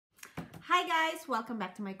Hi guys, welcome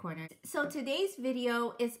back to my corner. So today's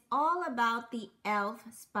video is all about the e.l.f.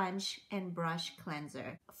 sponge and brush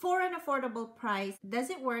cleanser. For an affordable price, does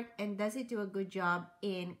it work and does it do a good job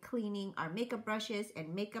in cleaning our makeup brushes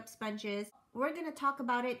and makeup sponges? We're gonna talk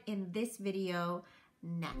about it in this video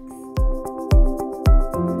next.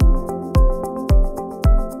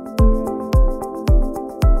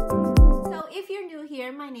 If you're new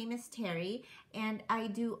here, my name is Terry and I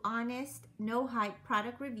do honest, no hype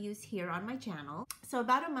product reviews here on my channel. So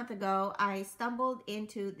about a month ago, I stumbled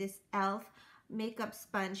into this e.l.f. makeup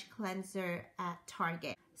sponge cleanser at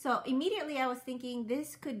Target. So immediately I was thinking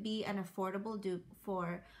this could be an affordable dupe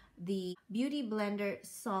for the Beauty Blender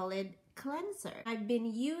Solid Cleanser. I've been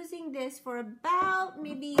using this for about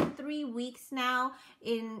maybe 3 weeks now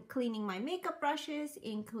in cleaning my makeup brushes,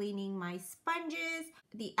 in cleaning my sponges.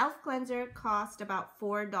 The e.l.f. cleanser cost about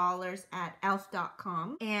 $4 at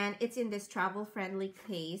e.l.f.com and it's in this travel-friendly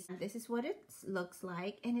case. This is what it looks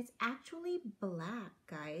like and it's actually black,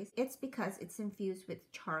 guys. It's because it's infused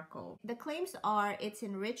with charcoal. The claims are it's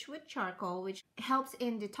enriched with charcoal, which helps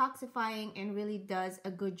in detoxifying and really does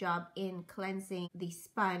a good job in cleansing the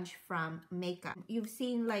sponge from makeup. You've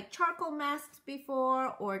seen like charcoal masks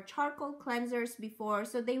before or charcoal cleansers before,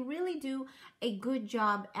 so they really do a good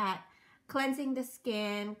job at cleansing the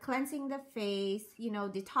skin, cleansing the face, you know,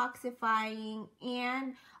 detoxifying,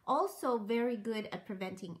 and also very good at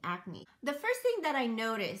preventing acne. The first thing that I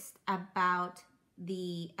noticed about the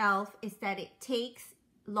e.l.f. is that it takes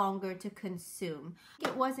longer to consume.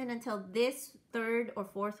 It wasn't until this third or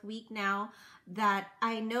fourth week now that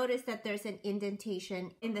I noticed that there's an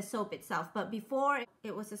indentation in the soap itself, but before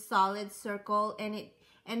it was a solid circle,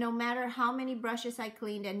 and no matter how many brushes I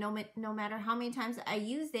cleaned and no matter how many times I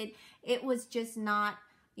used it, it was just not,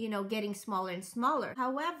 you know, getting smaller and smaller.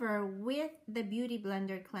 However, with the Beauty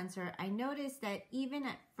Blender cleanser, I noticed that even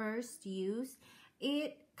at first use,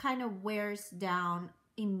 it kind of wears down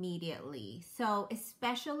immediately. So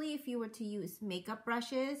especially if you were to use makeup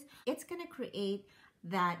brushes, it's going to create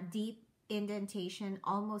that deep indentation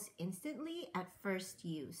almost instantly at first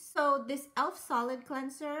use. So this e.l.f. solid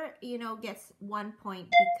cleanser, you know, gets 1 point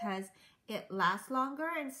because it lasts longer,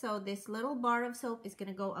 and so this little bar of soap is going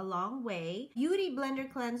to go a long way. Beauty Blender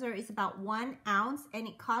cleanser is about 1 ounce and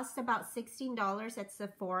it costs about $16 at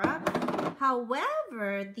Sephora.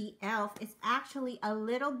 However, the e.l.f. is actually a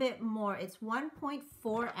little bit more. It's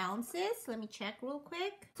 1.4 ounces. Let me check real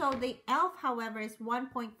quick. So the e.l.f. however is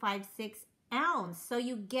 1.56 ounce, so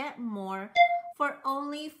you get more for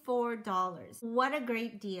only $4. What a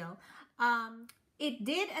great deal. It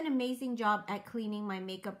did an amazing job at cleaning my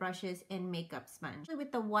makeup brushes and makeup sponge.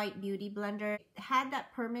 With the white Beauty Blender, it had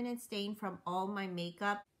that permanent stain from all my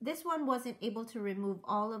makeup. This one wasn't able to remove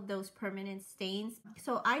all of those permanent stains,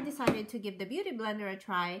 so I decided to give the Beauty Blender a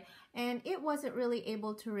try, and it wasn't really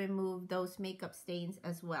able to remove those makeup stains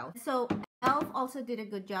as well. So e.l.f. also did a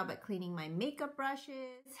good job at cleaning my makeup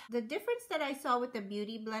brushes. The difference that I saw with the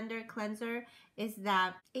Beauty Blender cleanser is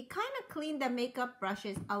that it kind of cleaned the makeup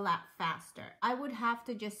brushes a lot faster. I would have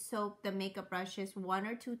to just soak the makeup brushes 1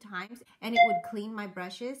 or 2 times and it would clean my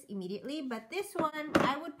brushes immediately, but this one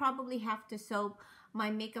I would probably have to soak my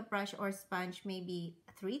makeup brush or sponge maybe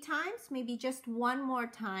 3 times, maybe just 1 more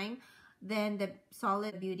time than the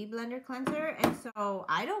solid Beauty Blender cleanser. And so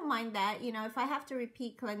I don't mind that, you know, if I have to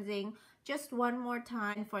repeat cleansing just 1 more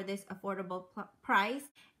time for this affordable price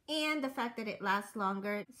and the fact that it lasts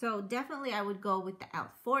longer. So definitely I would go with the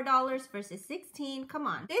e.l.f. $4 versus $16. Come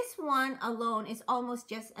on. This one alone is almost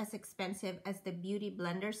just as expensive as the Beauty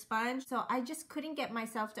Blender sponge. So I just couldn't get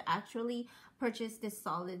myself to actually purchase this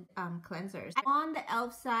solid cleansers. On the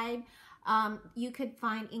e.l.f. side, you could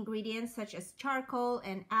find ingredients such as charcoal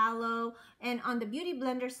and aloe, and on the Beauty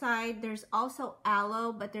Blender side there's also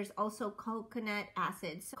aloe, but there's also coconut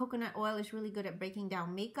acid. So coconut oil is really good at breaking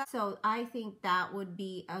down makeup, so I think that would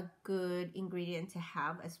be a good ingredient to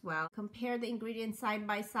have as well. Compare the ingredients side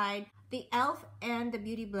by side. The e.l.f. and the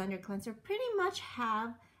Beauty Blender cleanser pretty much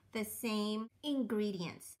have the same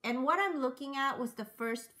ingredients, and what I'm looking at was the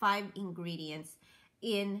first 5 ingredients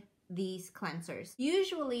in these cleansers.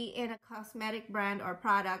 Usually in a cosmetic brand or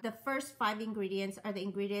product, the first 5 ingredients are the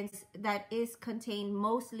ingredients that is contained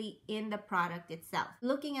mostly in the product itself.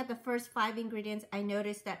 Looking at the first 5 ingredients, I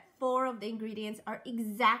noticed that 4 of the ingredients are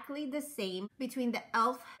exactly the same between the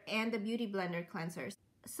e.l.f. and the Beauty Blender cleansers.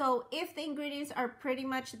 So if the ingredients are pretty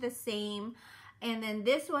much the same, and then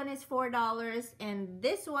this one is $4 and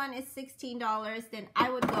this one is $16, then I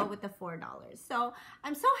would go with the $4. So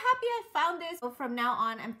I'm so happy I found this. So from now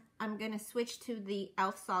on, I'm gonna switch to the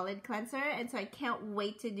e.l.f. solid cleanser, and so I can't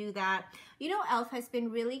wait to do that. You know, e.l.f. has been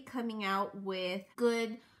really coming out with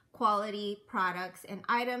good quality products and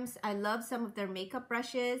items. I love some of their makeup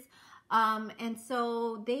brushes, and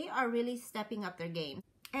so they are really stepping up their game.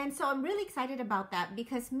 And so I'm really excited about that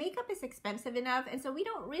because makeup is expensive enough, and so we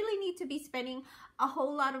don't really need to be spending a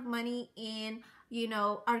whole lot of money in, you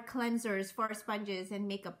know, our cleansers for our sponges and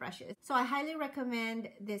makeup brushes. So I highly recommend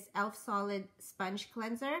this e.l.f. Solid Sponge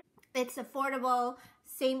Cleanser. It's affordable,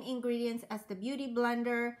 same ingredients as the Beauty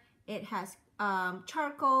Blender. It has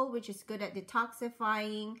charcoal, which is good at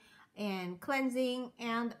detoxifying and cleansing,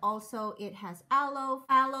 and also it has aloe.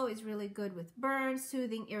 Aloe is really good with burns,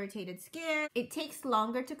 soothing irritated skin. It takes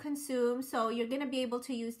longer to consume, so you're gonna be able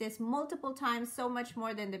to use this multiple times, so much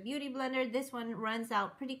more than the Beauty Blender. This one runs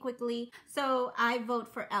out pretty quickly, so I vote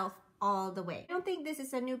for e.l.f. all the way. I don't think this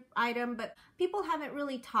is a new item, but people haven't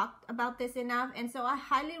really talked about this enough, and so I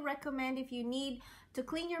highly recommend, if you need to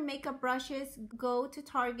clean your makeup brushes, go to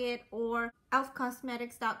Target or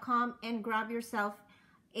elfcosmetics.com and grab yourself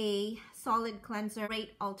a solid cleanser,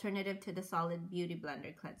 great alternative to the solid Beauty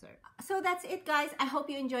Blender cleanser. So that's it, guys. I hope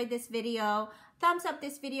you enjoyed this video. Thumbs up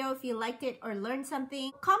this video if you liked it or learned something.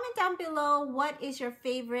 Comment down below, what is your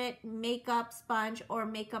favorite makeup sponge or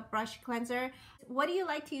makeup brush cleanser? What do you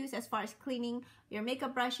like to use as far as cleaning your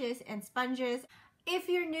makeup brushes and sponges? If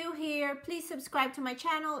you're new here, please subscribe to my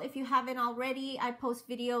channel if you haven't already. I post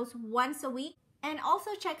videos once a week. And also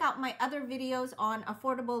check out my other videos on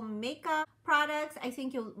affordable makeup products. I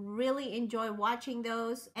think you'll really enjoy watching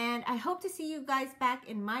those. And I hope to see you guys back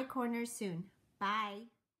in my corner soon. Bye.